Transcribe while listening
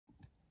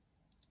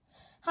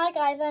Hi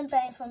guys, I'm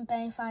Bane from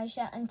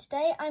minifigures, and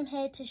today I'm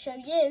here to show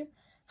you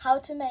how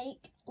to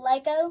make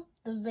Lego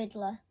the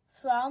Riddler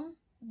from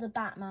the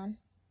Batman.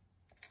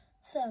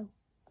 So,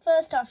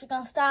 first off, you're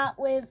going to start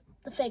with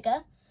the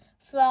figure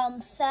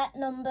from set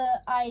number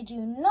I do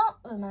not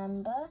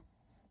remember,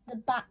 the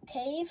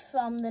Batcave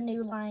from the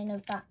new line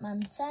of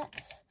Batman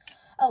sets.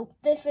 Oh,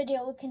 this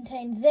video will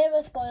contain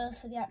zero spoilers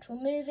for the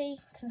actual movie,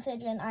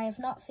 considering I have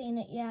not seen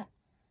it yet,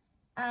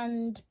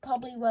 and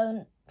probably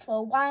won't for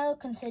a while,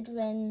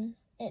 considering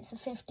it's a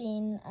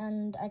 15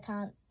 and I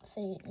can't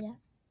see it yet.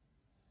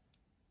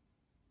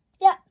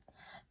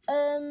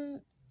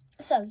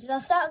 So you're going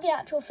to start with the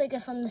actual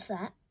figure from the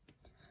set.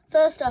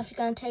 First off, you're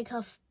going to take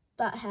off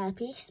that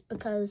hairpiece,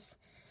 because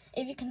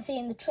if you can see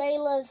in the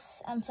trailers,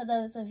 and for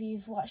those of you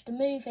who've watched the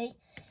movie,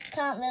 you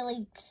can't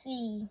really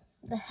see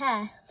the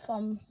hair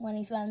from when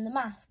he's wearing the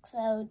mask,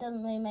 so it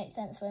doesn't really make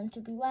sense for him to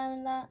be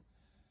wearing that.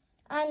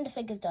 And the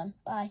figure's done.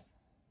 Bye.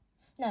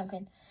 No, I'm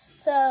kidding.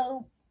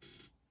 So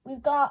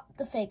we've got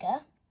the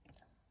figure,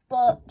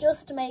 but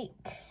just to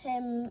make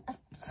him a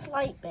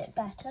slight bit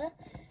better,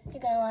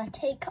 you're going to want to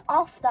take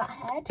off that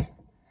head,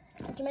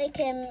 and to make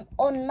him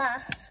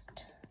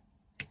unmasked,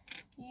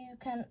 you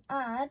can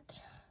add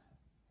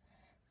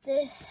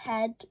this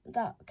head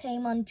that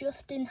came on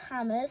Justin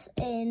Hammer's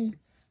in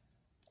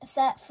a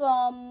set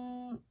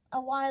from a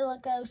while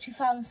ago,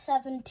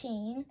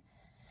 2017.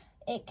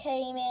 It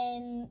came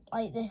in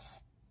like this.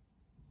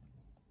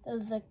 There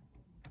was a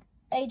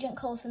Agent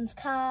Coulson's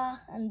car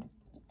and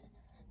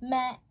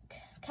mech.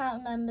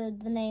 Can't remember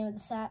the name of the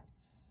set,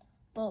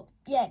 but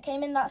yeah, it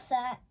came in that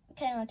set. It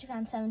came out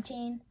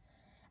 2017.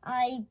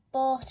 I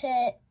bought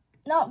it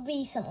not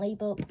recently,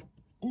 but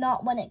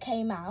not when it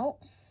came out,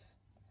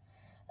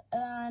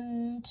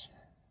 and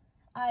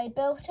I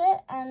built it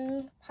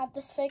and had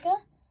this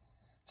figure.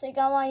 So you're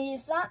going to want to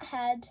use that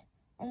head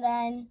and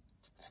then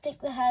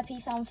stick the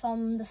hairpiece on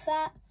from the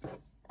set,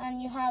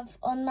 and you have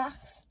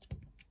unmasked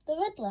the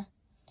Riddler.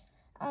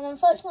 And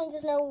unfortunately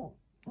there's no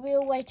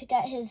real way to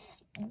get his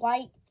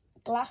white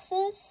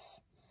glasses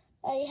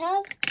that he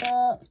has,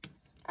 but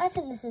I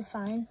think this is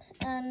fine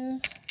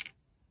and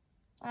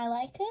I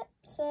like it,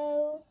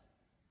 so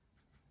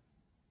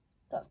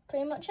that's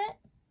pretty much it.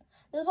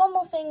 There's one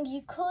more thing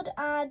you could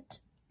add.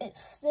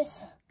 It's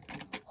this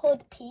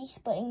hood piece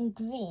but in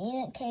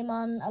green. It came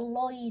on a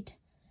Lloyd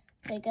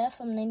figure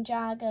from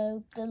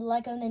Ninjago, the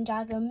Lego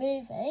Ninjago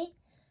movie.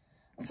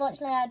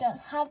 Unfortunately I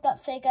don't have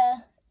that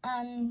figure,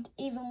 and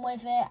even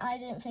with it I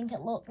didn't think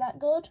it looked that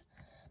good.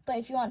 But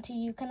if you want to,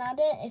 you can add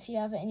it if you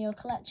have it in your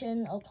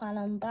collection or plan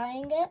on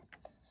buying it.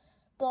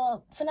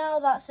 But for now,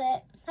 that's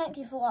it. Thank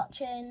you for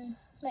watching.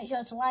 Make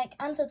sure to like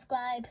and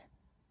subscribe.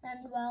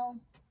 And well,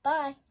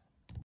 bye.